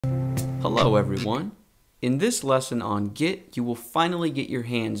Hello everyone. In this lesson on Git, you will finally get your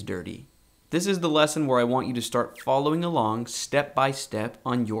hands dirty. This is the lesson where I want you to start following along step by step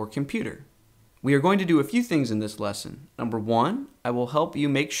on your computer. We are going to do a few things in this lesson. Number one, I will help you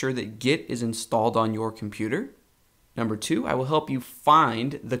make sure that Git is installed on your computer. Number two, I will help you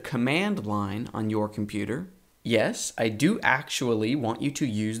find the command line on your computer. Yes, I do actually want you to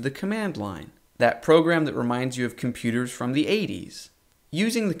use the command line, that program that reminds you of computers from the 80s.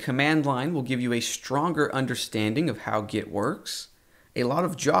 Using the command line will give you a stronger understanding of how Git works. A lot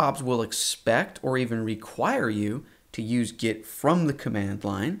of jobs will expect or even require you to use Git from the command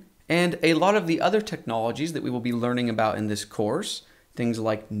line. And a lot of the other technologies that we will be learning about in this course, things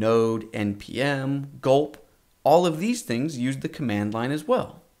like Node, NPM, Gulp, all of these things use the command line as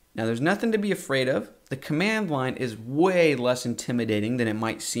well. Now there's nothing to be afraid of. The command line is way less intimidating than it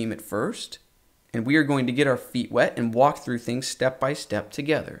might seem at first. And we are going to get our feet wet and walk through things step by step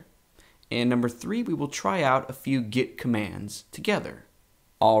together. And number three, we will try out a few Git commands together.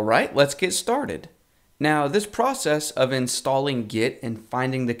 All right, let's get started. Now, this process of installing Git and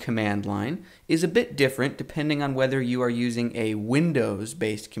finding the command line is a bit different depending on whether you are using a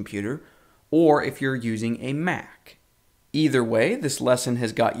Windows-based computer or if you're using a Mac. Either way, this lesson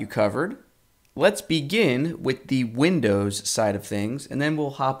has got you covered. Let's begin with the Windows side of things, and then we'll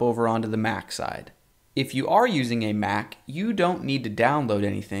hop over onto the Mac side. If you are using a Mac, you don't need to download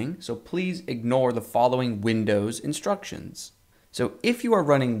anything, so please ignore the following Windows instructions. So if you are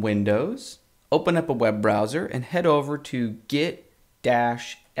running Windows, open up a web browser and head over to git-scm.com.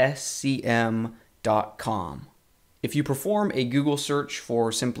 If you perform a Google search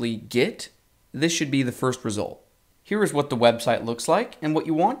for simply Git, this should be the first result. Here is what the website looks like, and what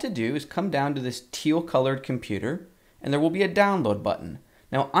you want to do is come down to this teal colored computer and there will be a download button.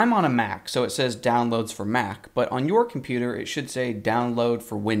 Now I'm on a Mac, so it says downloads for Mac, but on your computer it should say download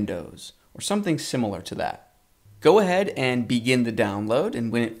for Windows or something similar to that. Go ahead and begin the download,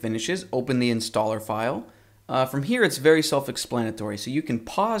 and when it finishes, open the installer file. From here it's very self-explanatory, so you can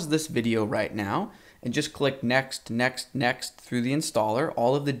pause this video right now and just click next, next, next through the installer.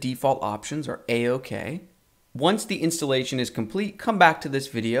 All of the default options are A-OK. Once the installation is complete, come back to this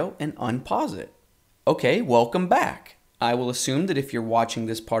video and unpause it. Okay, welcome back. I will assume that if you're watching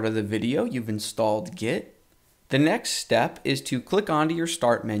this part of the video, you've installed Git. The next step is to click onto your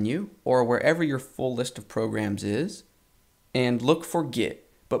Start menu or wherever your full list of programs is and look for Git.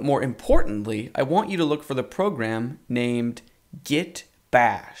 But more importantly, I want you to look for the program named Git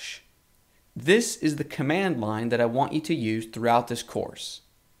Bash. This is the command line that I want you to use throughout this course.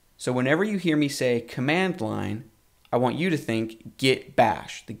 So whenever you hear me say command line, I want you to think Git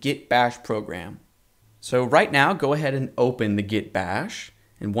Bash, the Git Bash program. So right now, go ahead and open the Git Bash.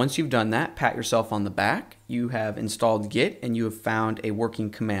 And once you've done that, pat yourself on the back. You have installed Git and you have found a working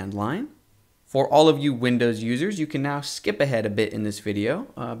command line. For all of you Windows users, you can now skip ahead a bit in this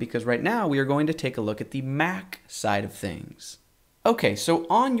video because right now we are going to take a look at the Mac side of things. Okay, so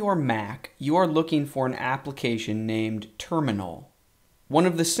on your Mac, you are looking for an application named Terminal. One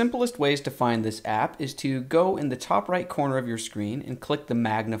of the simplest ways to find this app is to go in the top right corner of your screen and click the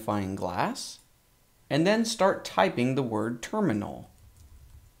magnifying glass, and then start typing the word terminal.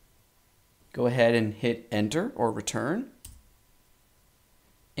 Go ahead and hit enter or return,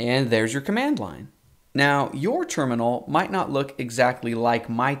 and there's your command line. Now, your terminal might not look exactly like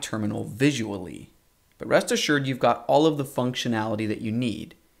my terminal visually, but rest assured you've got all of the functionality that you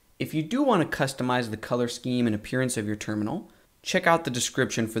need. If you do want to customize the color scheme and appearance of your terminal, check out the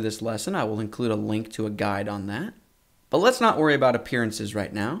description for this lesson. I will include a link to a guide on that. But let's not worry about appearances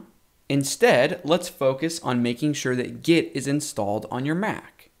right now. Instead, let's focus on making sure that Git is installed on your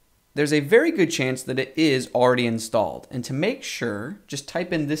Mac. There's a very good chance that it is already installed. And to make sure, just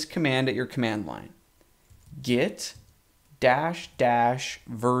type in this command at your command line. Git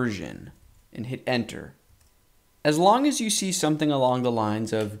 --version and hit enter. As long as you see something along the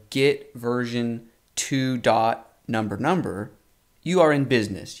lines of git version 2. number, you are in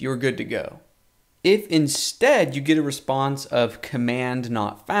business. You're good to go. If instead you get a response of command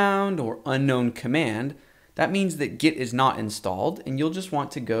not found or unknown command, that means that Git is not installed and you'll just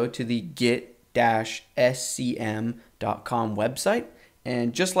want to go to the git-scm.com website,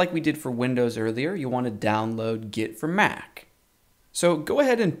 and just like we did for Windows earlier, you want to download Git for Mac. So go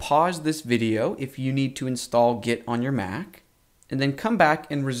ahead and pause this video if you need to install Git on your Mac, and then come back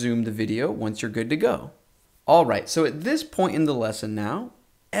and resume the video once you're good to go. Alright, so at this point in the lesson now,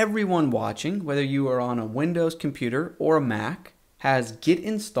 everyone watching, whether you are on a Windows computer or a Mac, has Git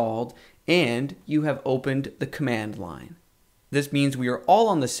installed and you have opened the command line. This means we are all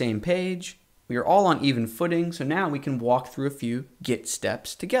on the same page, we are all on even footing, so now we can walk through a few Git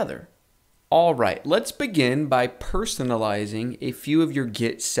steps together. All right, let's begin by personalizing a few of your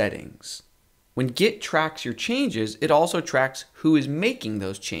Git settings. When Git tracks your changes, it also tracks who is making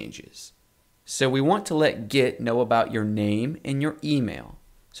those changes. So we want to let Git know about your name and your email.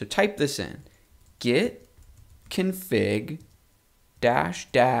 So type this in, git config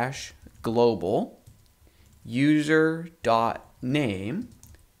 -- global user.name,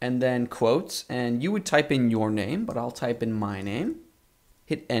 and then quotes, and you would type in your name, but I'll type in my name.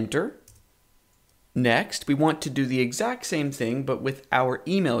 Hit enter. Next, we want to do the exact same thing, but with our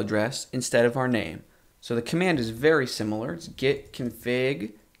email address instead of our name. So the command is very similar. It's git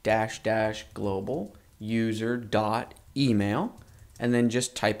config -- global user.email, and then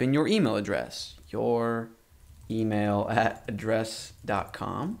just type in your email address, your email at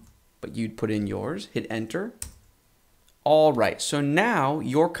address.com, but you'd put in yours, hit enter. All right, so now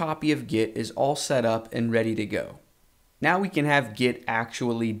your copy of Git is all set up and ready to go. Now we can have Git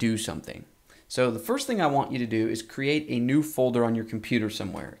actually do something. So the first thing I want you to do is create a new folder on your computer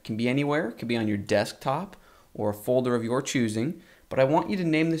somewhere. It can be anywhere, it could be on your desktop or a folder of your choosing, but I want you to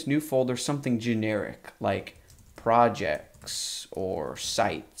name this new folder something generic like projects or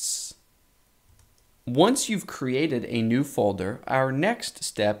sites. Once you've created a new folder, our next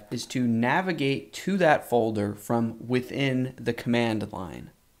step is to navigate to that folder from within the command line.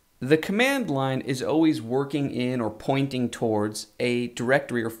 The command line is always working in or pointing towards a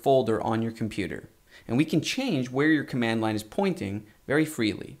directory or folder on your computer. And we can change where your command line is pointing very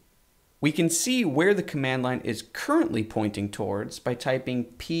freely. We can see where the command line is currently pointing towards by typing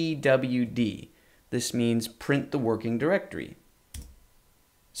pwd. This means print the working directory.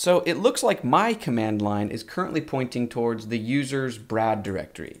 So it looks like my command line is currently pointing towards the user's Brad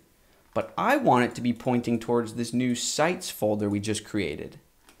directory, but I want it to be pointing towards this new sites folder we just created.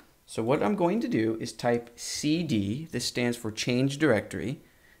 So what I'm going to do is type cd, this stands for change directory,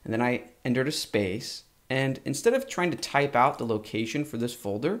 and then I entered a space, and instead of trying to type out the location for this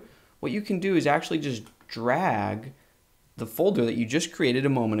folder, what you can do is actually just drag the folder that you just created a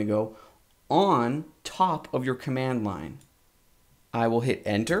moment ago on top of your command line. I will hit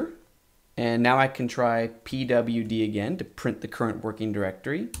enter, and now I can try pwd again to print the current working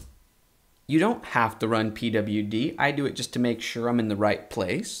directory. You don't have to run pwd. I do it just to make sure I'm in the right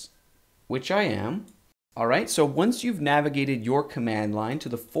place, which I am. All right, so once you've navigated your command line to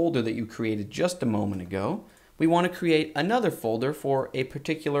the folder that you created just a moment ago, we want to create another folder for a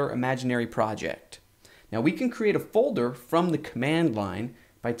particular imaginary project. Now we can create a folder from the command line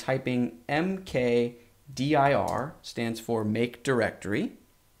by typing mkdir, stands for make directory,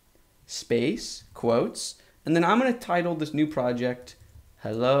 space, quotes, and then I'm going to title this new project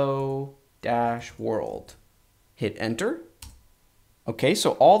hello-world. Hit enter. Okay,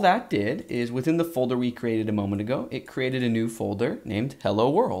 so all that did is within the folder we created a moment ago, it created a new folder named Hello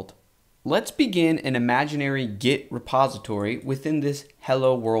World. Let's begin an imaginary Git repository within this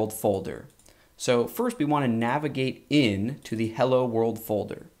Hello World folder. So first we want to navigate in to the Hello World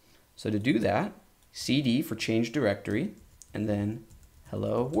folder. So to do that, cd for change directory, and then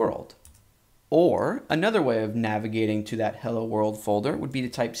Hello World. Or another way of navigating to that Hello World folder would be to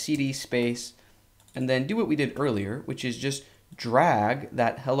type cd space, and then do what we did earlier, which is just drag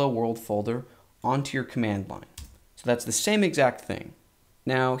that Hello World folder onto your command line. So that's the same exact thing.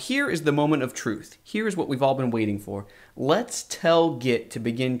 Now here is the moment of truth. Here's what we've all been waiting for. Let's tell Git to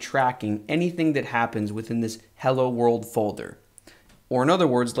begin tracking anything that happens within this Hello World folder. Or in other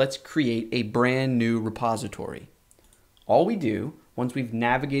words, let's create a brand new repository. All we do, once we've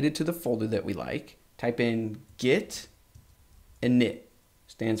navigated to the folder that we like, type in git init,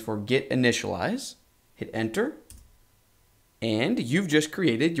 stands for git initialize, hit enter, and you've just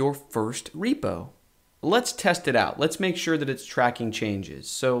created your first repo. Let's test it out. Let's make sure that it's tracking changes.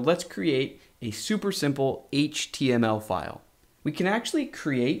 So let's create a super simple HTML file. We can actually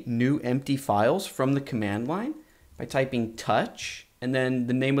create new empty files from the command line by typing touch and then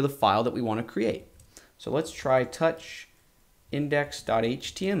the name of the file that we want to create. So let's try touch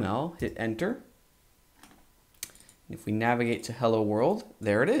index.html, hit enter. And if we navigate to Hello World,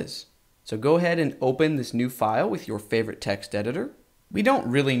 there it is. So go ahead and open this new file with your favorite text editor. We don't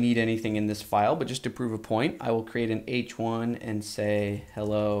really need anything in this file, but just to prove a point, I will create an H1 and say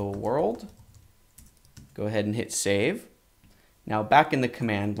hello world. Go ahead and hit save. Now back in the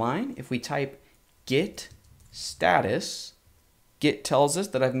command line, if we type git status, Git tells us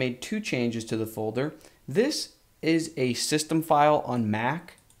that I've made 2 changes to the folder. This is a system file on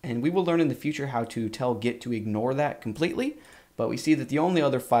Mac, and we will learn in the future how to tell Git to ignore that completely. But we see that the only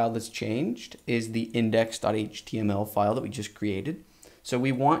other file that's changed is the index.html file that we just created. So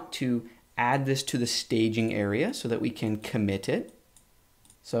we want to add this to the staging area so that we can commit it.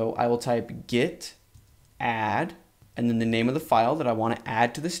 So I will type git add, and then the name of the file that I want to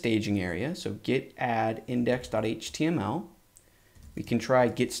add to the staging area. So git add index.html. We can try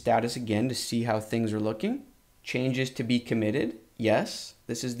git status again to see how things are looking. Changes to be committed. Yes,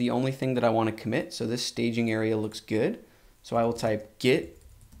 this is the only thing that I want to commit. So this staging area looks good. So I will type git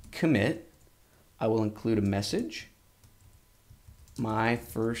commit. I will include a message. My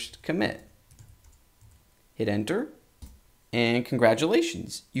first commit. Hit enter. And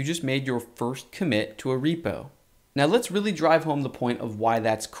congratulations, you just made your first commit to a repo. Now let's really drive home the point of why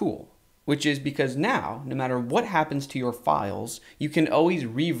that's cool, which is because now, no matter what happens to your files, you can always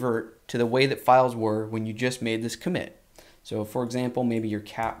revert to the way that files were when you just made this commit. So for example, maybe your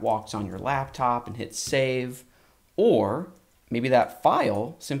cat walks on your laptop and hits save, or maybe that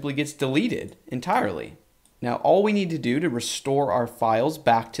file simply gets deleted entirely. Now all we need to do to restore our files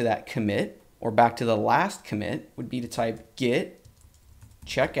back to that commit, or back to the last commit, would be to type git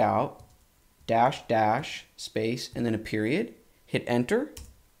checkout -- space and then a period, hit enter,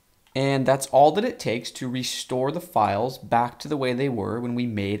 and that's all that it takes to restore the files back to the way they were when we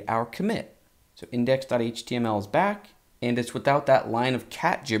made our commit. So index.html is back, and it's without that line of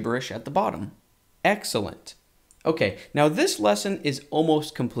cat gibberish at the bottom. Excellent. Okay, now this lesson is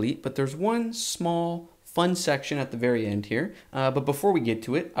almost complete, but there's one small fun section at the very end here. But before we get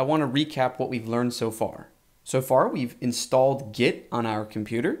to it, I want to recap what we've learned so far. So far, we've installed Git on our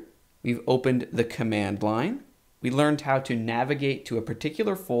computer. We've opened the command line. We learned how to navigate to a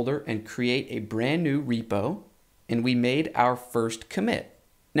particular folder and create a brand new repo. And we made our first commit.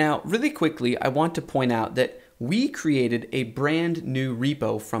 Now, really quickly, I want to point out that we created a brand new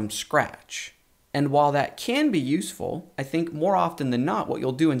repo from scratch. And while that can be useful, I think more often than not, what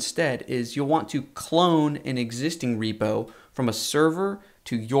you'll do instead is you'll want to clone an existing repo from a server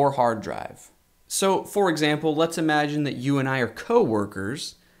to your hard drive. So for example, let's imagine that you and I are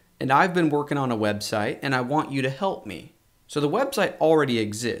co-workers, and I've been working on a website and I want you to help me. So the website already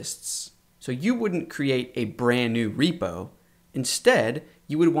exists. So you wouldn't create a brand new repo. Instead,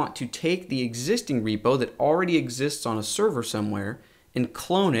 you would want to take the existing repo that already exists on a server somewhere and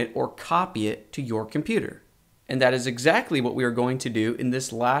clone it or copy it to your computer. And that is exactly what we are going to do in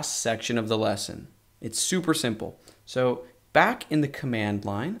this last section of the lesson. It's super simple. So back in the command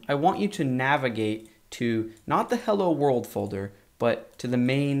line, I want you to navigate to not the Hello World folder, but to the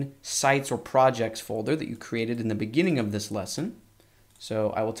main sites or projects folder that you created in the beginning of this lesson. So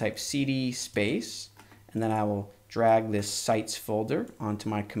I will type cd space, and then I will drag this sites folder onto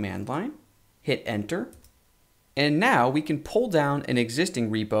my command line, hit enter. And now we can pull down an existing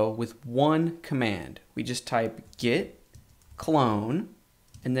repo with one command. We just type git clone,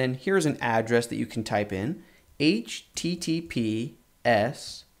 and then here's an address that you can type in,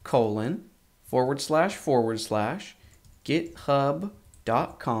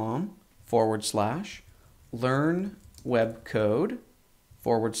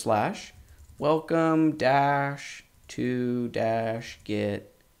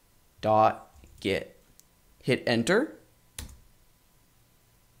 Hit enter.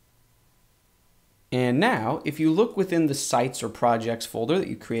 And now, if you look within the sites or projects folder that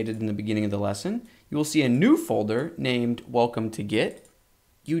you created in the beginning of the lesson, you will see a new folder named Welcome to Git.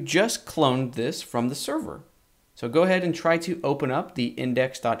 You just cloned this from the server. So go ahead and try to open up the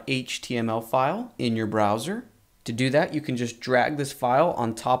index.html file in your browser. To do that, you can just drag this file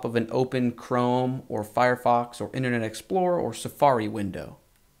on top of an open Chrome or Firefox or Internet Explorer or Safari window.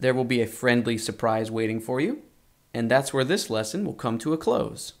 There will be a friendly surprise waiting for you, and that's where this lesson will come to a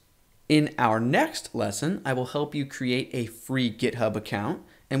close. In our next lesson, I will help you create a free GitHub account,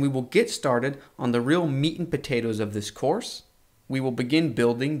 and we will get started on the real meat and potatoes of this course. We will begin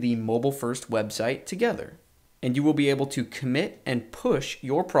building the mobile-first website together, and you will be able to commit and push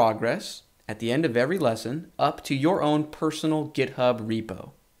your progress at the end of every lesson up to your own personal GitHub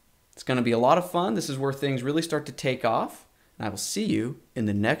repo. It's going to be a lot of fun. This is where things really start to take off. I will see you in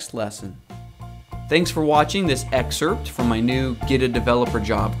the next lesson. Thanks for watching this excerpt from my new Get a Developer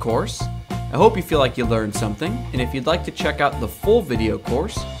Job course. I hope you feel like you learned something, and if you'd like to check out the full video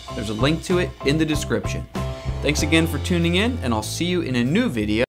course, there's a link to it in the description. Thanks again for tuning in, and I'll see you in a new video.